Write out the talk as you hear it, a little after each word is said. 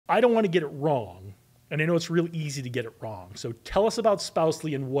I don't want to get it wrong. And I know it's real easy to get it wrong. So tell us about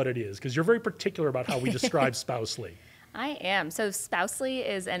Spousely and what it is, because you're very particular about how we describe Spousely. I am. So Spousely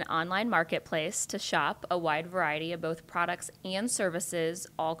is an online marketplace to shop a wide variety of both products and services,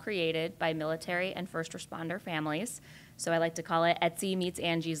 all created by military and first responder families. So I like to call it Etsy meets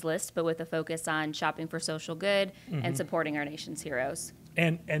Angie's List, but with a focus on shopping for social good and supporting our nation's heroes.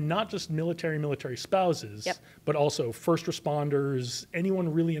 And not just military spouses, Yep. but also first responders,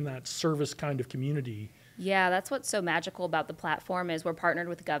 anyone really in that service kind of community. Yeah, that's what's so magical about the platform is we're partnered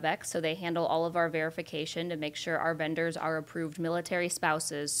with GovX, so they handle all of our verification to make sure our vendors are approved military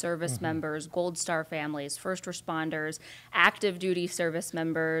spouses, service members, Gold Star families, first responders, active duty service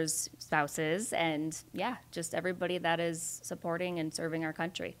members, spouses, and yeah, just everybody that is supporting and serving our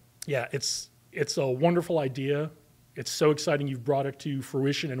country. Yeah, it's a wonderful idea. It's so exciting you've brought it to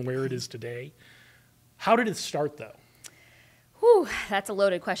fruition and where it is today. How did it start, though? Whew, that's a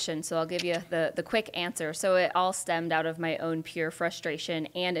loaded question, so I'll give you the quick answer. So it all stemmed out of my own pure frustration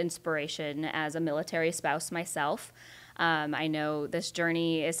and inspiration as a military spouse myself. I know this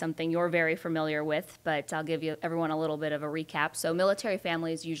journey is something you're very familiar with, but I'll give everyone a little bit of a recap. So military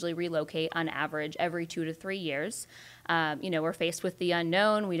families usually relocate on average every 2 to 3 years. We're faced with the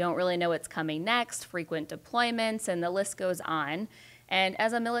unknown. We don't really know what's coming next, frequent deployments, and the list goes on. And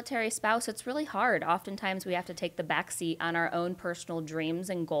as a military spouse, it's really hard. Oftentimes we have to take the back seat on our own personal dreams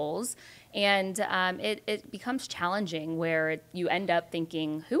and goals. And it becomes challenging where you end up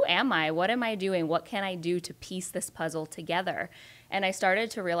thinking, who am I? What am I doing? What can I do to piece this puzzle together? And I started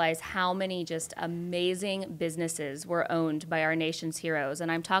to realize how many just amazing businesses were owned by our nation's heroes.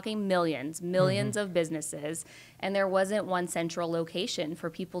 And I'm talking millions of businesses. And there wasn't one central location for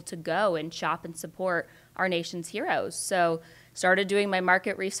people to go and shop and support our nation's heroes. So started doing my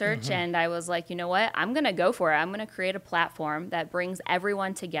market research and I was like, you know what, I'm going to go for it. I'm going to create a platform that brings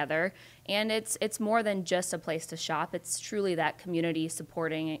everyone together. And it's more than just a place to shop. It's truly that community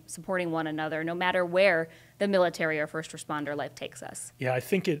supporting one another, no matter where the military or first responder life takes us. Yeah, I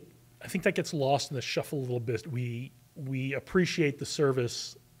think that gets lost in the shuffle a little bit. We appreciate the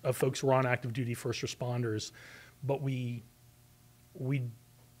service of folks who are on active duty first responders, but we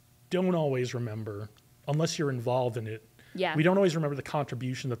don't always remember, unless you're involved in it. Yeah. We don't always remember the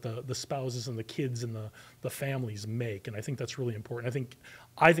contribution that the spouses and the kids and the families make, and I think that's really important.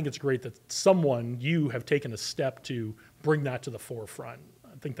 I think it's great that you have taken a step to bring that to the forefront.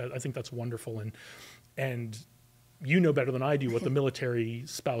 I think that's wonderful, and you know better than I do what the military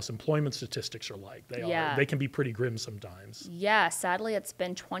spouse employment statistics are like. They can be pretty grim sometimes. Yeah, sadly, it's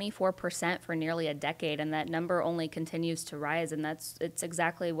been 24% for nearly a decade, and that number only continues to rise. And it's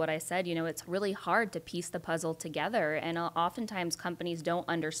exactly what I said. You know, it's really hard to piece the puzzle together, and oftentimes companies don't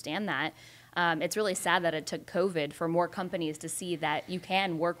understand that. It's really sad that it took COVID for more companies to see that you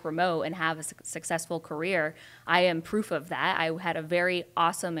can work remote and have a successful career. I am proof of that. I had a very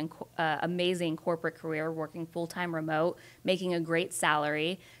awesome and amazing corporate career working full-time remote, making a great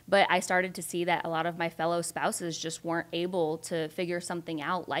salary. But I started to see that a lot of my fellow spouses just weren't able to figure something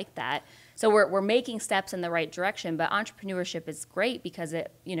out like that. So we're making steps in the right direction, but entrepreneurship is great because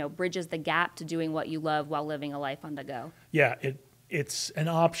it, bridges the gap to doing what you love while living a life on the go. Yeah, it's an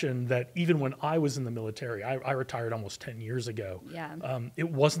option that even when I was in the military, I retired almost 10 years ago. Yeah. It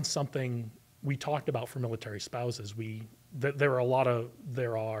wasn't something we talked about for military spouses.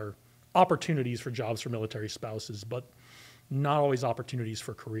 There are opportunities for jobs for military spouses, but not always opportunities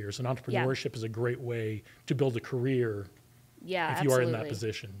for careers. And entrepreneurship is a great way to build a career if you are in that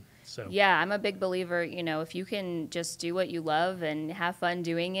position. So. Yeah, I'm a big believer, if you can just do what you love and have fun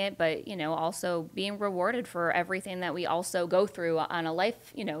doing it, but, also being rewarded for everything that we also go through on a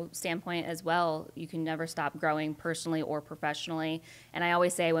life, standpoint as well. You can never stop growing personally or professionally. And I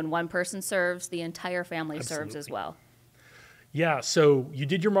always say when one person serves, the entire family serves as well. Yeah, so you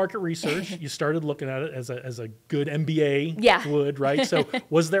did your market research. You started looking at it as a good MBA would, right? So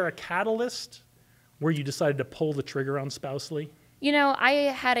was there a catalyst where you decided to pull the trigger on Spousely?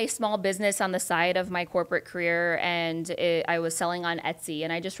 I had a small business on the side of my corporate career, and I was selling on Etsy.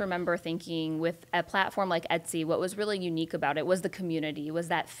 And I just remember thinking with a platform like Etsy, what was really unique about it was the community, was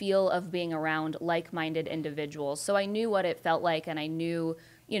that feel of being around like-minded individuals. So I knew what it felt like, and I knew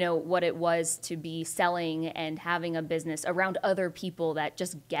what it was to be selling and having a business around other people that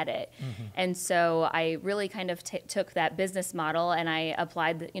just get it. And so I really kind of took that business model and I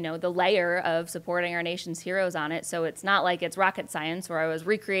applied, the layer of supporting our nation's heroes on it. So it's not like it's rocket science where I was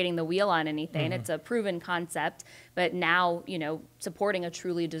recreating the wheel on anything. It's a proven concept, but now, supporting a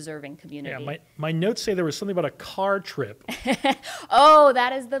truly deserving community. Yeah, my notes say there was something about a car trip. Oh,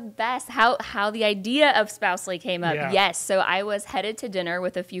 that is the best. How the idea of Spousely came up. Yeah. Yes. So I was headed to dinner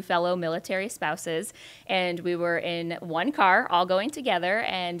with a few fellow military spouses, and we were in one car all going together,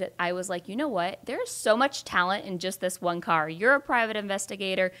 and I was like, you know what? There's so much talent in just this one car. You're a private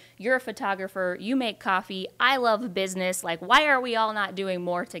investigator, you're a photographer, you make coffee, I love business. Like, why are we all not doing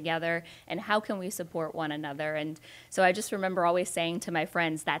more together, and how can we support one another? And so I just remember always saying to my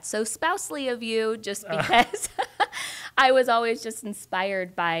friends, that's so spousely of you, just because I was always just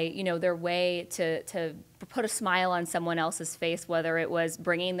inspired by, you know, their way to put a smile on someone else's face, whether it was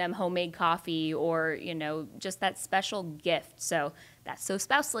bringing them homemade coffee or, you know, just that special gift. So that's so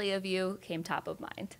spousely of you came top of mind.